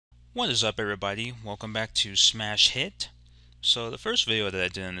What is up, everybody? Welcome back to Smash Hit. So the first video that I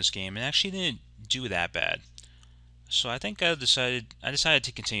did in this game, it actually didn't do that bad. So I think I decided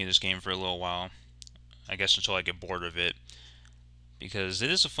to continue this game for a little while. I guess until I get bored of it, because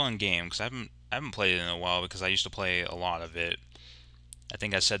it is a fun game. Because I haven't played it in a while because I used to play a lot of it. I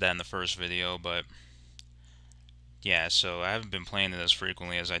think I said that in the first video, but yeah. So I haven't been playing it as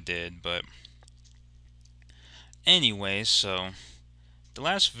frequently as I did, but anyway, so. The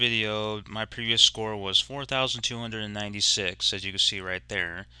last video, my previous score was 4,296, as you can see right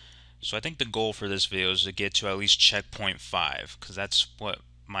there. So I think the goal for this video is to get to at least checkpoint 5, because that's what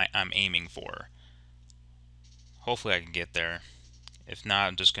I'm aiming for. Hopefully I can get there. If not,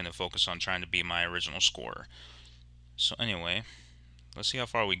 I'm just going to focus on trying to beat my original score. So anyway, let's see how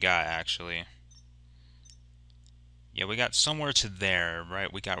far we got, actually. Yeah, we got somewhere to there,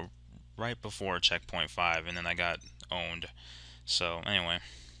 right? We got right before checkpoint 5, and then I got owned. So anyway.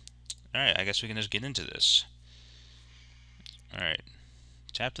 Alright, I guess we can just get into this. Alright.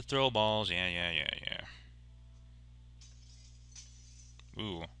 Tap to throw balls. Yeah.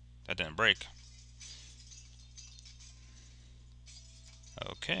 Ooh, that didn't break.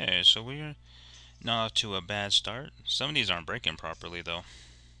 Okay, so we're not off to a bad start. Some of these aren't breaking properly, though.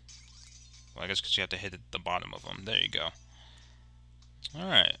 Well, I guess because you have to hit the bottom of them. There you go.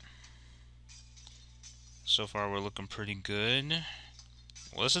 Alright. So far, we're looking pretty good.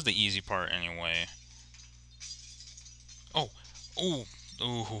 Well, this is the easy part anyway. Oh! Ooh!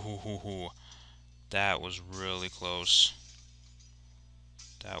 Ooh! That was really close.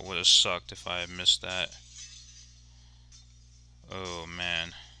 That would have sucked if I had missed that. Oh, man.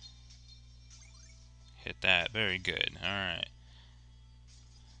 Hit that. Very good. Alright.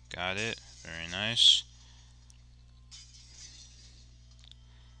 Got it. Very nice.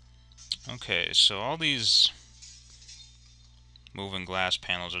 Okay, so all these moving glass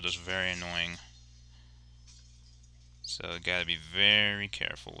panels are just very annoying. So gotta be very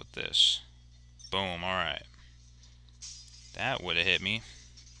careful with this. Boom, alright. That would have hit me.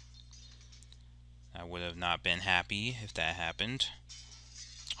 I would have not been happy if that happened.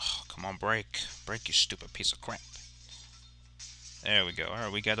 Oh, come on, break. Break, you stupid piece of crap. There we go.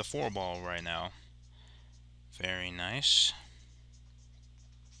 Alright, we got a 4-ball right now. Very nice.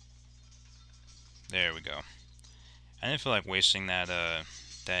 There we go. I didn't feel like wasting that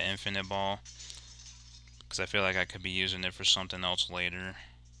infinite ball, because I feel like I could be using it for something else later.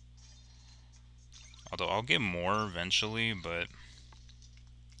 Although I'll get more eventually, but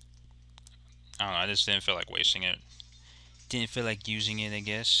I don't know, I just didn't feel like wasting it. Didn't feel like using it, I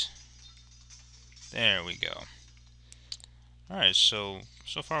guess. There we go. Alright, so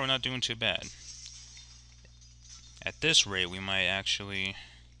far we're not doing too bad. At this rate, we might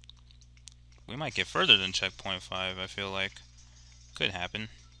get further than checkpoint 5, I feel like. Could happen.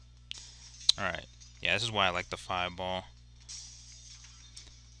 Alright. Yeah, this is why I like the 5-ball.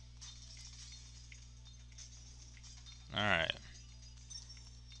 Alright.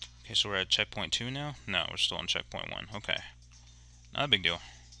 Okay, so we're at checkpoint 2 now? No, we're still on checkpoint 1. Okay. Not a big deal.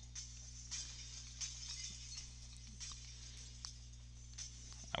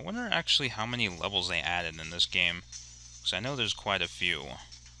 I wonder actually how many levels they added in this game, because I know there's quite a few.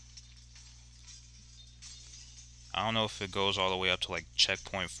 I don't know if it goes all the way up to like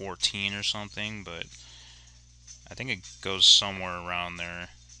checkpoint 14 or something, but I think it goes somewhere around there.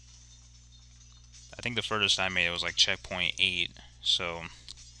 I think the furthest I made it was like checkpoint 8, so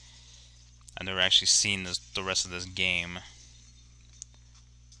I've never actually seen the rest of this game.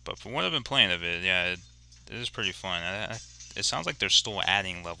 But from what I've been playing of it, yeah, it is pretty fun. It sounds like they're still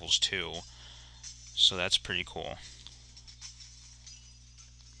adding levels too, so that's pretty cool.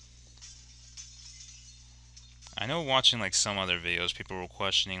 I know watching like some other videos, people were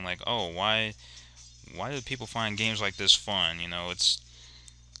questioning like, oh, why do people find games like this fun? You know,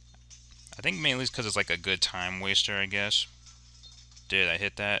 I think mainly because it's like a good time waster, I guess. Did I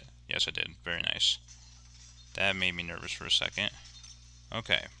hit that? Yes, I did. Very nice. That made me nervous for a second.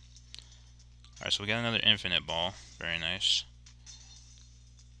 Okay. Alright, so we got another infinite ball. Very nice.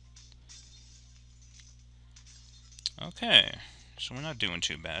 Okay. So we're not doing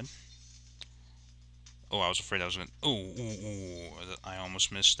too bad. Oh, I was afraid I was gonna... Ooh. I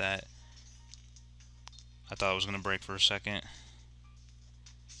almost missed that. I thought I was gonna break for a second.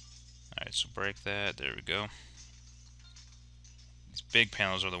 Alright, so break that. There we go. These big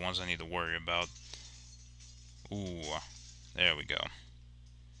panels are the ones I need to worry about. Ooh. There we go.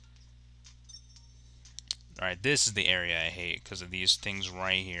 Alright, this is the area I hate because of these things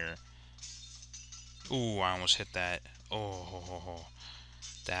right here. Ooh, I almost hit that. Oh,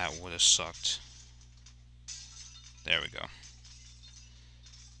 that would have sucked. There we go.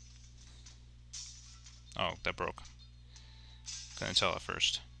 Oh, that broke. Couldn't tell at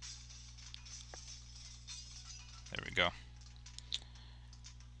first. There we go.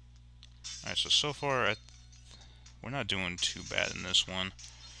 Alright, so far, we're not doing too bad in this one.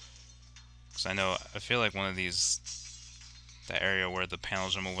 Because I feel like one of these, the area where the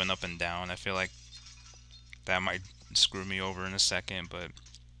panels are moving up and down, I feel like that might screw me over in a second, but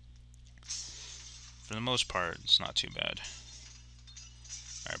for the most part, it's not too bad.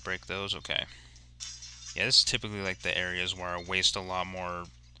 Alright, break those, okay. Yeah, this is typically like the areas where I waste a lot more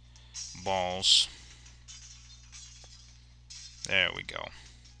balls. There we go.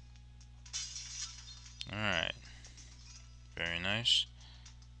 Alright. Very nice.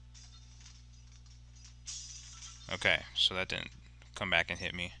 Okay, so that didn't come back and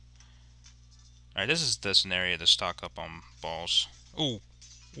hit me. Alright, this is an area to stock up on balls. Ooh.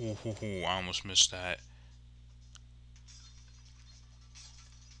 Ooh, I almost missed that.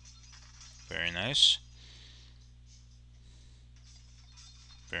 Very nice.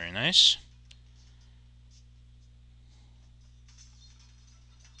 Very nice.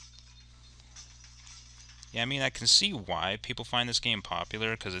 Yeah, I mean, I can see why people find this game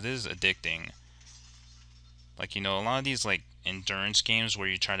popular, because it is addicting. Like, you know, a lot of these, like, endurance games where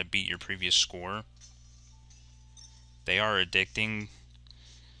you try to beat your previous score, they are addicting,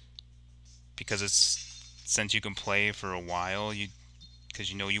 because since you can play for a while,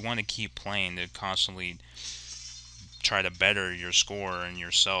 because, you know, you want to keep playing to constantly try to better your score and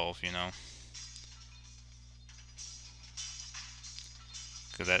yourself, you know.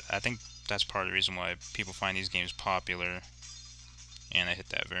 Because I think that's part of the reason why people find these games popular. And I hit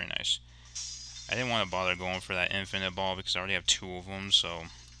that, very nice. I didn't want to bother going for that infinite ball because I already have 2 of them, so...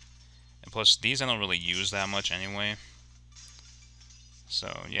 And plus, these I don't really use that much anyway.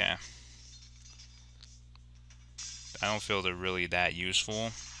 So, yeah. I don't feel they're really that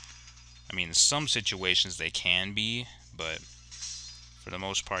useful. I mean, in some situations they can be, but for the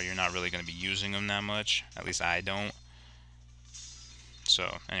most part, you're not really going to be using them that much. At least I don't.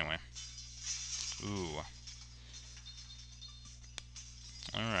 So, anyway. Ooh.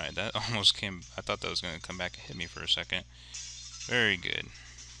 Alright, that almost came... I thought that was going to come back and hit me for a second. Very good.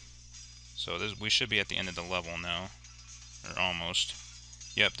 So we should be at the end of the level now. Or almost.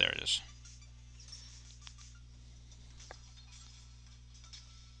 Yep, there it is.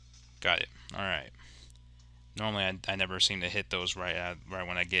 Got it. Alright. Normally I never seem to hit those right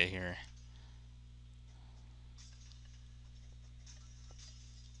when I get here.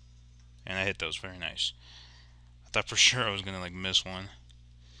 And I hit those, very nice. I thought for sure I was gonna like miss one.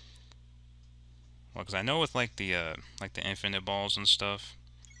 Well, because I know with like the infinite balls and stuff,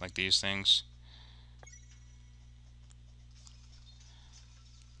 like these things.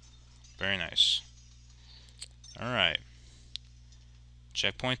 Very nice. Alright.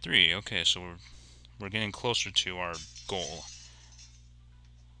 Checkpoint 3. Okay, so we're getting closer to our goal.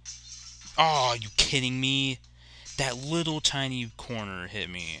 Oh, are you kidding me? That little tiny corner hit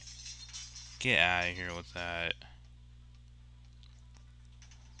me. Get out of here with that.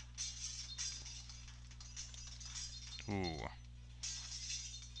 Ooh.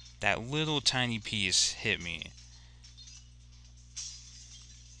 That little tiny piece hit me.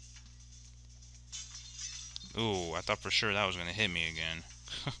 Ooh, I thought for sure that was going to hit me again.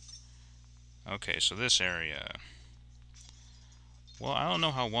 Okay, so this area. Well, I don't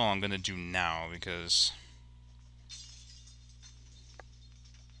know how well I'm going to do now because...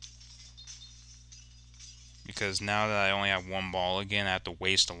 Because now that I only have 1 ball again, I have to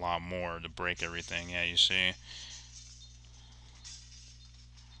waste a lot more to break everything. Yeah, you see?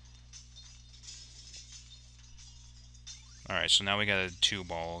 Alright, so now we got a 2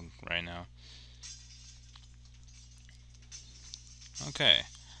 ball right now. Okay.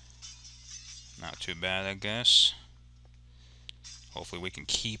 Not too bad, I guess. Hopefully we can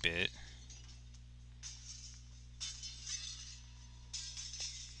keep it.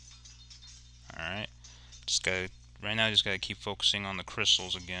 Alright. Right now, just gotta keep focusing on the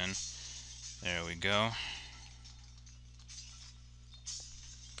crystals again. There we go.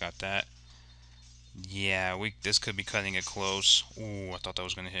 Got that. Yeah, this could be cutting it close. Ooh, I thought that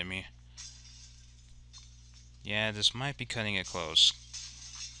was gonna hit me. Yeah, this might be cutting it close.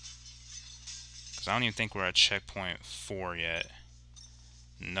 Because I don't even think we're at checkpoint 4 yet.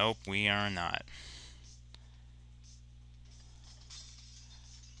 Nope, we are not.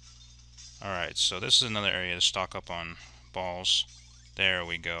 Alright, so this is another area to stock up on balls. There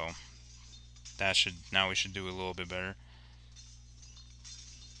we go. Now we should do a little bit better.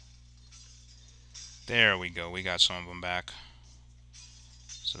 There we go, we got some of them back.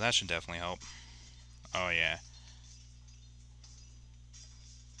 So that should definitely help. Oh yeah.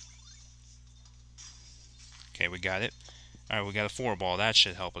 Okay, we got it. Alright, we got a 4 ball. That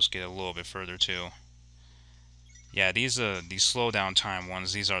should help us get a little bit further too. Yeah, these slow down time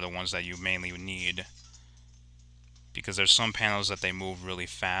ones, these are the ones that you mainly need. Because there's some panels that they move really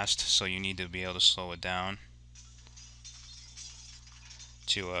fast, so you need to be able to slow it down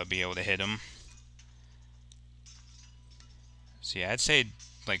to be able to hit them. So yeah, I'd say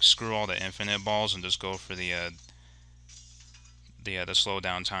like screw all the infinite balls and just go for the slow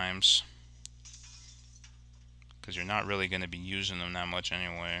down times, because you're not really going to be using them that much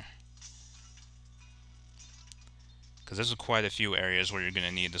anyway. Because there's quite a few areas where you're going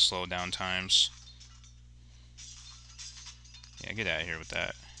to need the slow down times. Yeah, get out of here with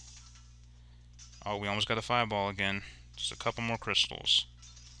that. Oh, we almost got a 5 ball again. Just a couple more crystals.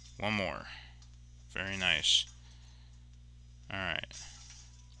 One more. Very nice. Alright.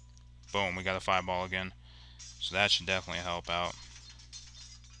 Boom, we got a 5 ball again. So that should definitely help out.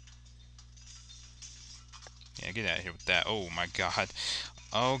 Yeah, get out of here with that. Oh my god.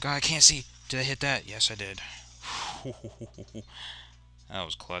 Oh god, I can't see. Did I hit that? Yes, I did. That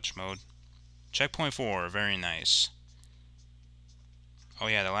was clutch mode. Checkpoint 4, very nice. Oh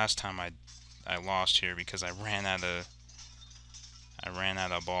yeah, the last time I lost here because I ran out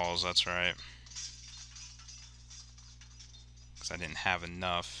of balls, that's right. Because I didn't have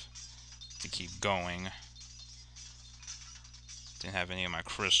enough to keep going. Didn't have any of my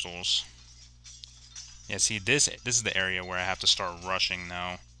crystals. Yeah, see, this is the area where I have to start rushing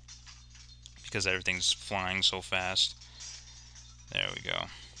now, because everything's flying so fast. There we go.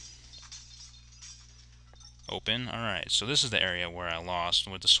 Open. Alright, so this is the area where I lost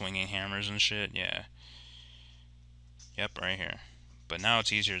with the swinging hammers and shit. Yeah. Yep, right here. But now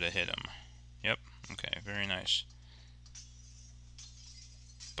it's easier to hit them. Yep. Okay, very nice.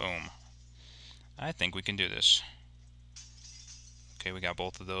 Boom. I think we can do this. Okay, we got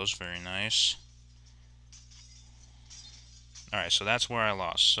both of those. Very nice. Alright, so that's where I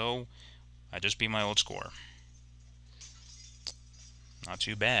lost. So, I just beat my old score. Not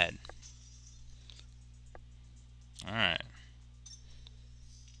too bad. Alright.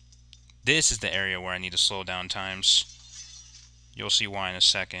 This is the area where I need to slow down times. You'll see why in a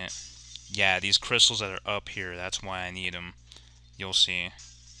second. Yeah, these crystals that are up here, that's why I need them. You'll see.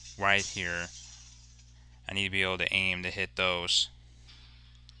 Right here. I need to be able to aim to hit those.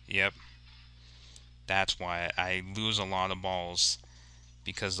 Yep. That's why I lose a lot of balls.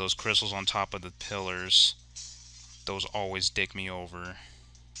 Because those crystals on top of the pillars, those always dick me over.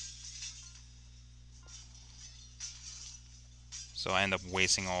 So I end up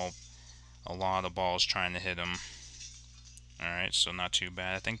wasting a lot of balls trying to hit them. Alright, so not too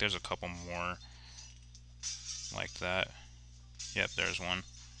bad. I think there's a couple more like that. Yep, there's one.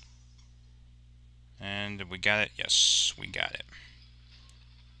 And we got it? Yes, we got it.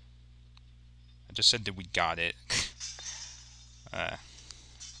 I just said that we got it.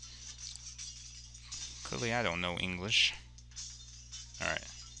 Clearly I don't know English. Alright.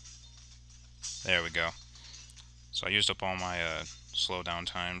 There we go. So I used up all my slow down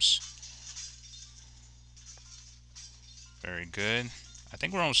times. Very good. I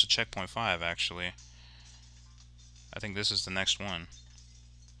think we're almost to checkpoint 5, actually. I think this is the next one.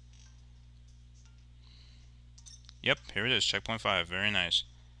 Yep, here it is, checkpoint 5. Very nice.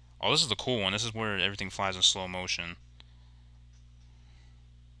 Oh, this is the cool one. This is where everything flies in slow motion.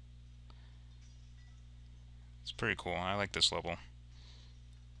 It's pretty cool. I like this level.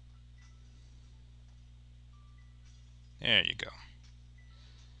 There you go.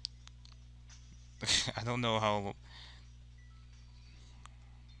 I don't know how...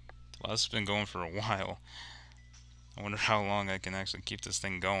 Well, this has been going for a while. I wonder how long I can actually keep this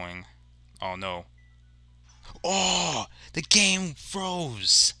thing going. Oh, no. Oh! The game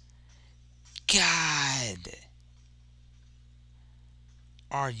froze! God!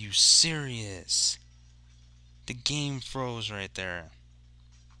 Are you serious? The game froze right there.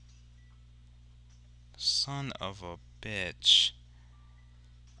 Son of a bitch.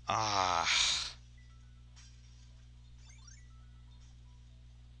 Ah.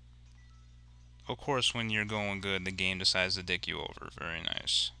 Of course, when you're going good, the game decides to dick you over. Very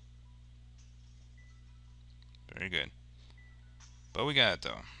nice. Very good. But we got it,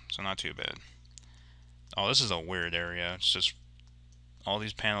 though. So not too bad. Oh, this is a weird area. It's just... all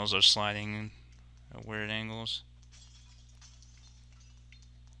these panels are sliding at weird angles.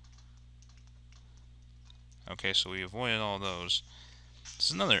 Okay, so we avoided all those. This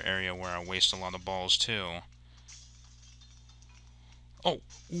is another area where I waste a lot of balls, too. Oh!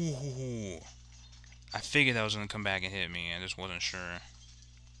 Ooh! I figured that was going to come back and hit me. I just wasn't sure.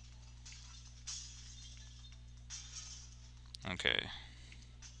 Okay.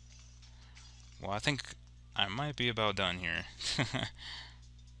 Well, I think I might be about done here.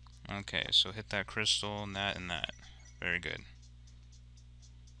 Okay, so hit that crystal, and that, and that. Very good.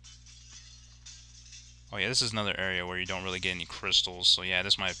 Oh yeah, this is another area where you don't really get any crystals, so yeah,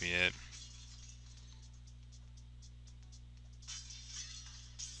 this might be it.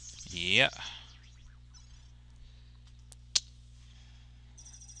 Yeah.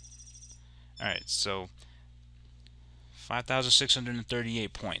 Alright, so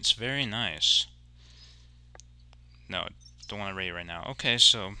 5,638 points. Very nice. No, don't want to rate right now. Okay,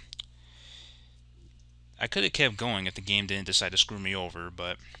 so I could have kept going if the game didn't decide to screw me over,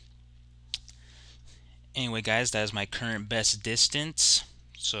 but anyway, guys, that is my current best distance.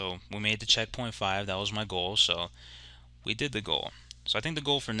 So we made the checkpoint 5. That was my goal, so we did the goal. So I think the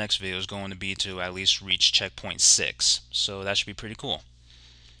goal for next video is going to be to at least reach checkpoint 6. So that should be pretty cool.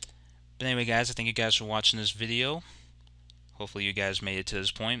 But anyway, guys, I thank you guys for watching this video. Hopefully you guys made it to this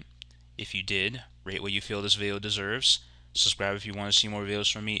point. If you did, rate what you feel this video deserves. Subscribe if you want to see more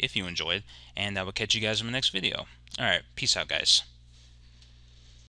videos from me if you enjoyed. And I will catch you guys in the next video. Alright, peace out, guys.